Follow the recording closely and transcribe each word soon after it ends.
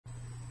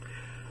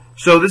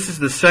So this is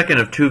the second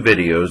of two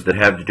videos that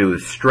have to do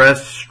with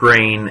stress,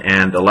 strain,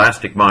 and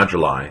elastic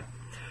moduli.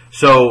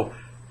 So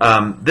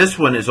this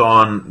one is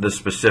on the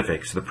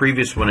specifics. The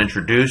previous one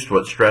introduced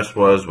what stress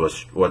was,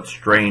 what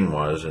strain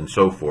was, and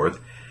so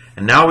forth.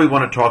 And now we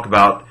want to talk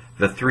about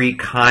the three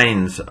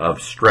kinds of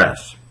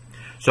stress.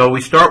 So we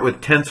start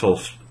with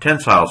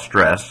tensile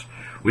stress,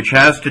 which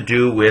has to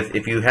do with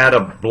if you had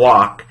a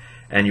block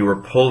and you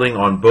were pulling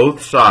on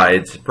both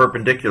sides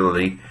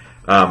perpendicularly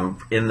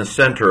in the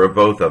center of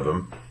both of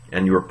them,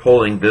 and you were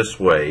pulling this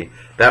way,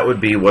 that would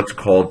be what's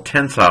called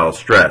tensile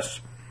stress.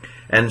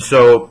 And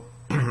so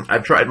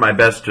I've tried my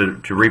best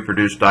to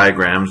reproduce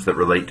diagrams that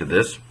relate to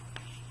this.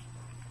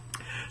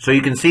 So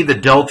you can see the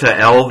delta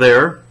L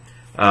there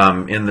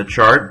in the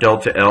chart,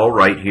 delta L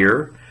right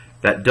here.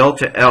 That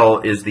delta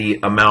L is the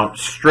amount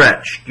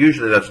stretched.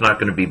 Usually that's not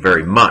going to be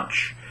very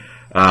much.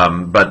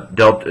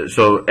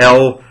 So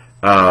L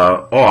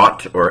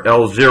aught, or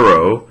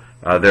L0,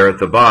 there at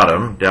the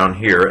bottom, down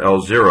here,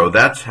 L0,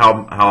 that's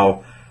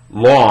how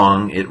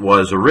long it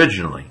was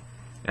originally.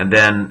 And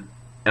then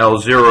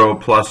L0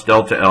 plus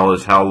delta L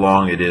is how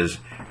long it is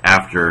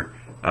after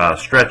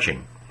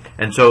stretching.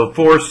 And so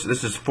force,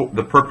 this is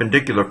the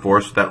perpendicular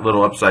force. That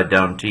little upside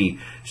down T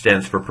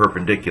stands for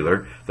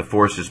perpendicular. The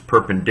force is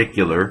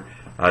perpendicular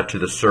to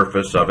the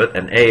surface of it.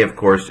 And A, of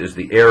course, is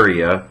the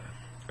area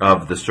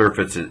of the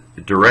surface,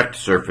 direct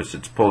surface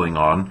it's pulling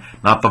on,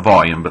 not the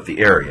volume, but the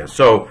area.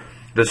 So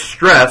the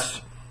stress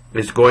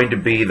is going to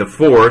be the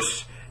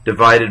force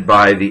divided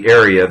by the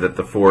area that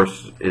the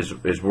force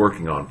is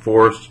working on.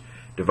 Force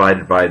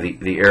divided by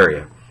the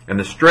area. And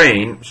the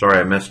strain, sorry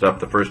I messed up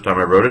the first time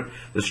I wrote it,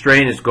 the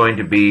strain is going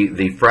to be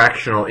the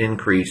fractional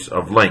increase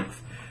of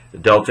length,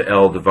 delta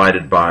L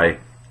divided by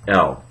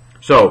L.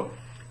 So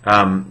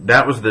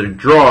that was the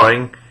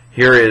drawing.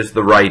 Here is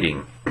the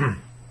writing.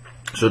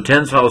 So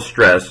tensile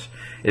stress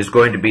is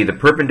going to be the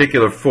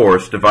perpendicular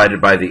force divided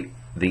by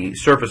the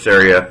surface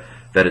area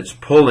that it's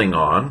pulling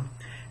on,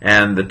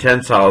 and the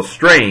tensile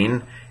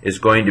strain is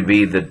going to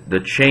be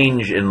the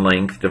change in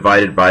length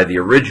divided by the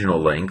original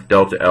length,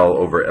 delta L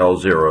over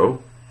L0.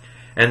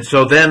 And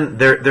so then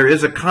there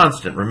is a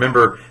constant.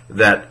 Remember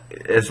that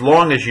as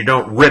long as you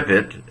don't rip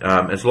it,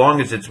 as long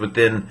as it's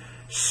within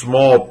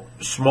small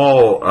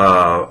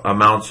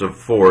amounts of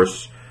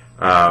force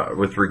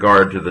with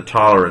regard to the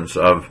tolerance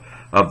of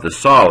the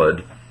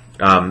solid,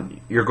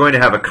 you're going to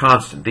have a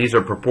constant. These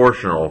are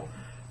proportional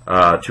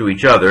to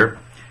each other.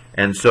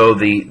 And so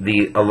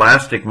the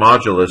elastic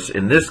modulus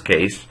in this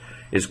case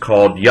is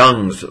called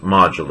Young's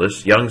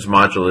modulus. Young's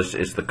modulus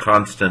is the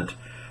constant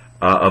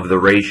of the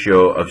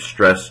ratio of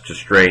stress to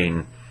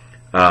strain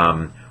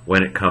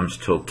when it comes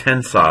to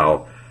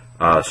tensile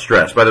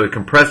stress. By the way,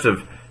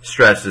 compressive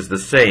stress is the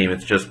same.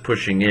 It's just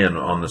pushing in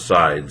on the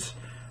sides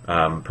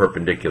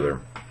perpendicular.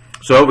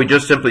 So we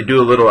just simply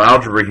do a little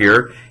algebra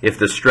here. If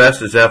the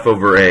stress is F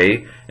over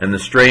A and the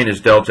strain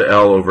is delta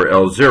L over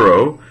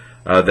L0,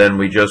 then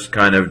we just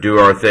kind of do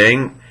our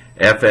thing.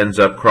 F ends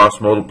up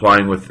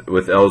cross-multiplying with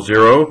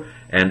L0,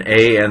 and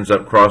A ends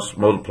up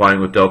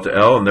cross-multiplying with delta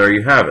L, and there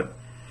you have it.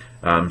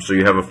 So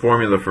you have a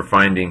formula for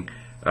finding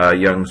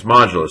Young's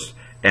modulus.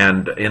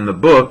 And in the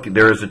book,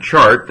 there is a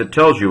chart that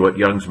tells you what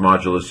Young's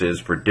modulus is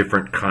for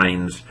different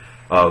kinds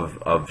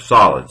of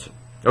solids.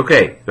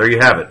 Okay, there you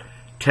have it.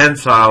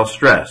 Tensile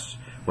stress,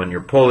 when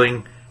you're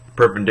pulling,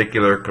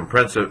 perpendicular.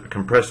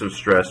 Compressive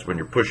stress, when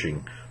you're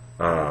pushing,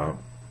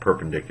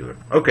 perpendicular.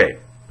 Okay.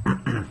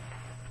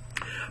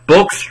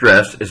 Bulk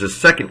stress is a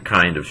second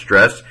kind of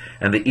stress,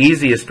 and the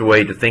easiest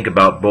way to think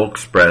about bulk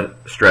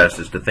stress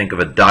is to think of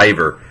a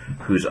diver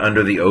who's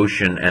under the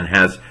ocean and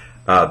has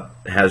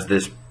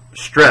this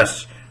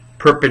stress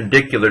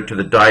perpendicular to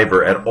the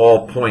diver at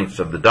all points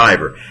of the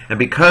diver. And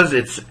because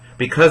it's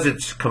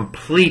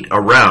complete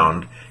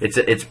around,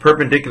 it's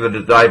perpendicular to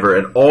the diver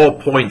at all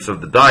points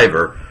of the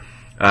diver,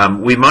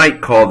 we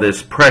might call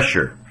this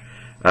pressure.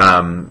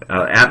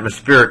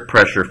 Atmospheric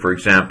pressure, for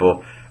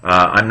example,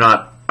 I'm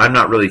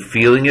not really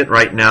feeling it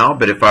right now,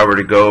 but if I were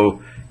to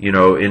go,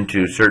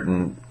 into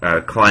certain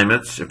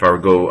climates, if I were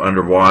to go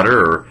underwater,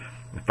 or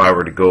if I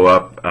were to go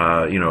up,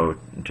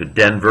 to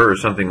Denver or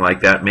something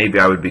like that, maybe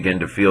I would begin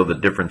to feel the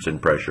difference in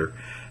pressure.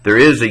 There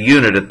is a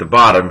unit at the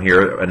bottom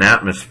here, an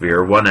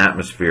atmosphere, 1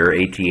 atmosphere,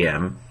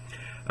 ATM.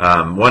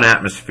 1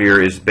 atmosphere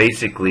is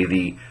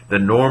basically the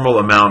normal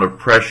amount of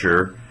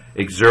pressure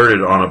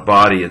exerted on a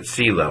body at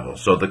sea level.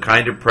 So the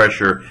kind of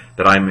pressure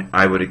that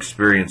I would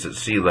experience at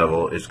sea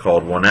level is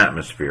called 1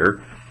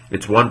 atmosphere.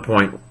 It's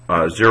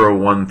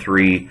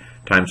 1.013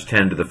 times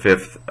 10 to the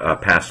 5th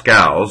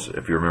pascals,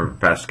 if you remember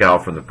Pascal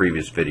from the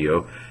previous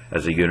video,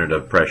 as a unit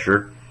of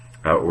pressure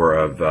or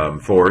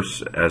of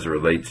force as it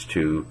relates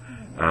to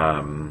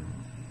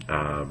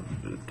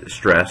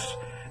stress.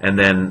 And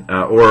then,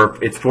 or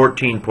it's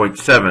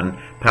 14.7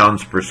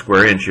 pounds per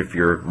square inch if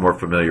you're more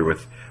familiar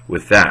with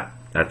that.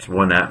 That's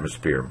 1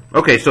 atmosphere.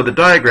 Okay, so the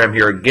diagram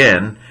here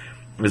again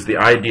is the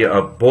idea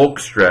of bulk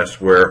stress,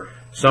 where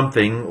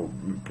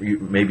something,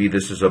 maybe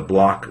this is a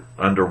block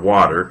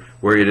underwater,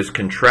 where it is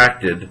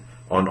contracted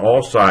on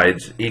all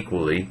sides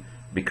equally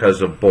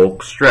because of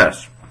bulk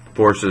stress.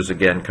 Forces,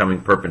 again,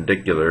 coming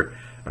perpendicular.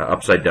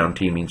 Upside down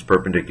T means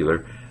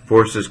perpendicular.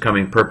 Forces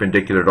coming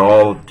perpendicular at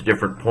all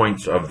different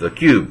points of the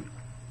cube.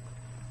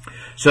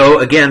 So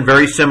again,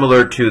 very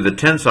similar to the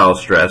tensile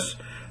stress,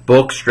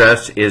 bulk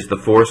stress is the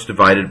force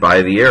divided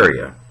by the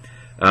area.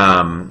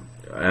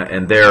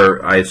 And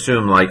there, I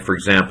assume, like, for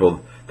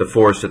example, the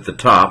force at the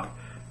top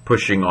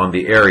pushing on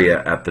the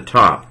area at the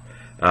top.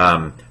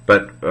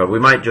 But we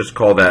might just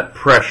call that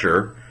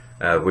pressure,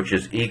 which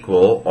is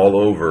equal all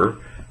over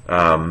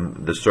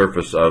the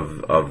surface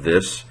of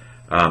this.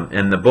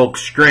 And the bulk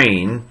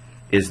strain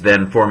is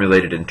then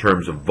formulated in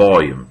terms of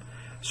volume.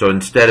 So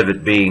instead of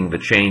it being the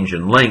change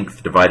in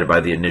length divided by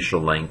the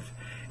initial length,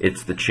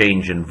 it's the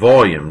change in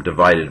volume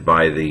divided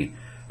by the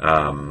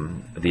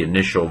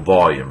initial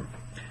volume.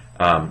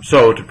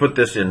 So to put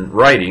this in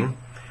writing,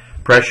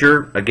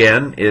 pressure,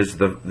 again, is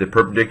the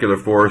perpendicular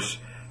force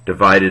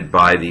divided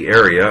by the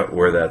area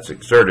where that's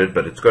exerted,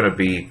 but it's going to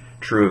be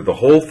true of the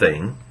whole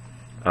thing.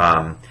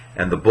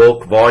 And the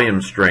bulk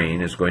volume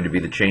strain is going to be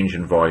the change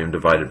in volume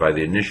divided by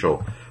the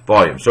initial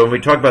volume. So when we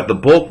talk about the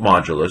bulk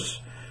modulus,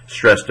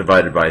 stress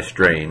divided by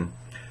strain,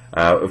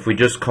 if we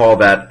just call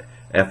that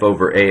F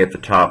over A at the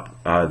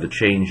top the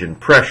change in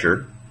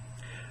pressure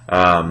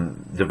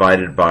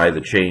divided by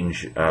the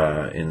change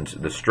in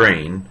the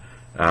strain,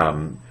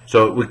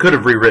 so we could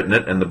have rewritten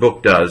it, and the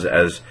book does,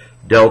 as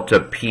delta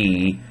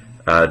P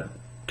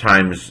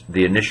times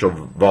the initial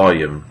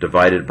volume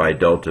divided by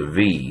delta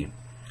V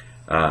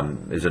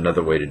is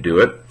another way to do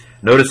it.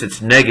 Notice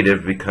it's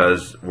negative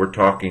because we're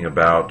talking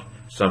about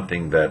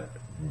something that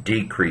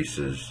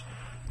decreases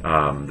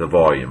the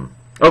volume.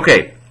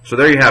 Okay, so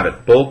there you have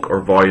it, bulk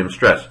or volume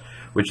stress,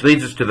 which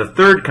leads us to the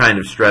third kind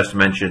of stress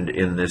mentioned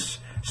in this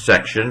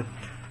section.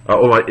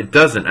 Oh, it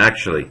doesn't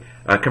actually.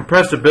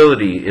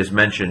 Compressibility is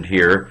mentioned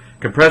here.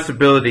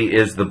 Compressibility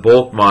is the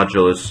bulk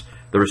modulus,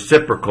 the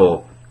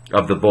reciprocal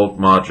of the bulk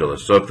modulus.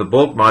 So if the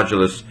bulk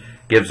modulus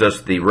gives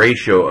us the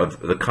ratio of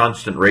the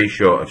constant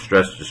ratio of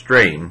stress to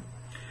strain,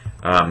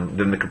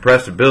 then the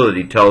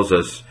compressibility tells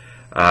us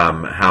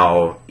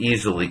how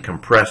easily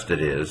compressed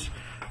it is,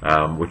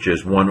 which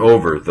is 1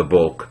 over the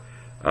bulk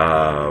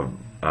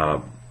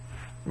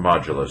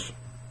modulus.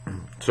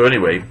 So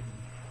anyway,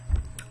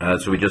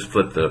 so we just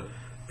flip the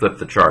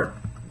chart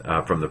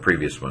from the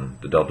previous one.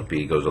 The delta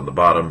P goes on the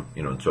bottom,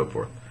 and so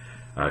forth.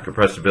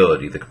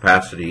 Compressibility, the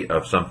capacity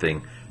of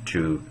something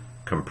to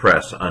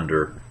compress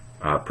under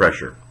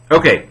pressure.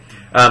 Okay,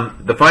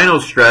 the final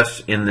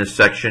stress in this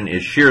section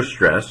is shear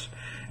stress,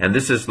 and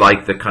this is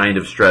like the kind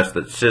of stress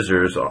that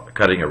scissors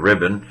cutting a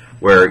ribbon,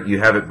 where you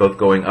have it both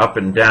going up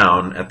and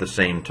down at the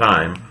same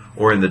time,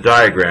 or in the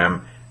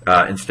diagram,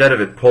 instead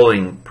of it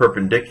pulling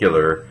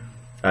perpendicular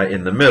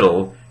in the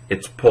middle,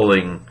 it's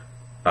pulling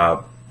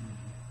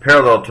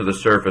parallel to the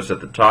surface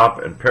at the top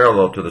and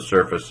parallel to the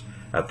surface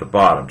at the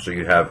bottom. So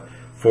you have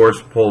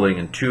force pulling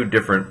in two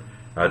different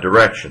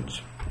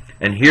directions.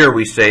 And here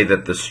we say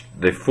that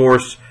the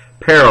force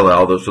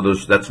parallel,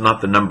 that's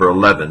not the number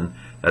 11,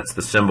 that's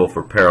the symbol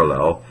for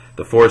parallel.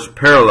 The force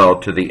parallel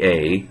to the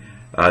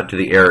to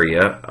the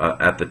area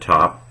at the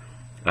top,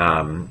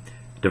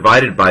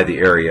 divided by the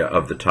area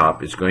of the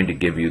top, is going to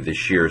give you the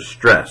shear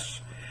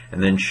stress.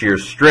 And then shear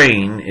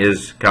strain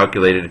is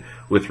calculated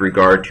with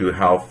regard to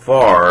how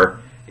far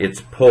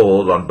it's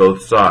pulled on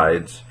both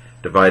sides,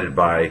 divided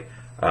by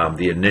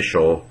the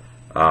initial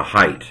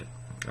height.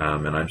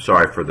 And I'm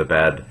sorry for the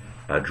bad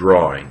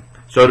drawing.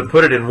 So to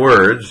put it in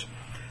words,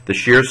 the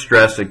shear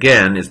stress,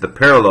 again, is the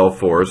parallel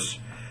force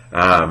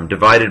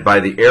divided by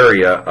the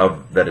area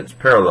that it's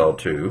parallel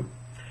to,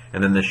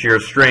 and then the shear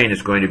strain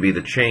is going to be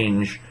the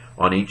change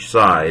on each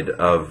side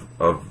of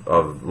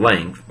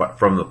length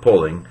from the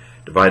pulling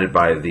divided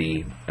by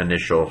the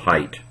initial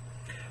height.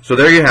 So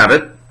there you have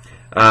it.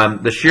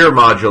 The shear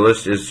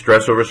modulus is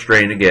stress over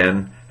strain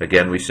again.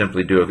 Again, we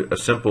simply do a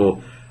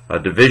simple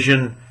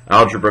division,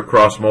 algebra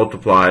cross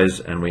multiplies,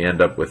 and we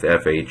end up with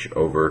FH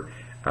over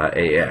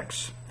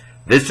AX.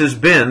 This has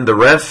been the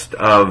rest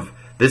of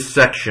this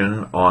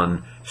section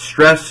on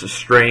stress,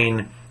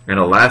 strain, and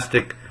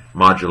elastic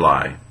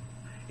moduli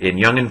in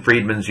Young and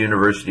Freedman's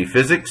University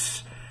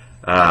Physics.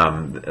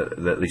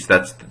 At least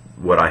that's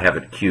what I have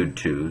it queued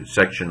to,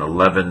 section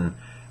 11.5,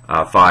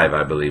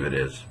 I believe it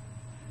is.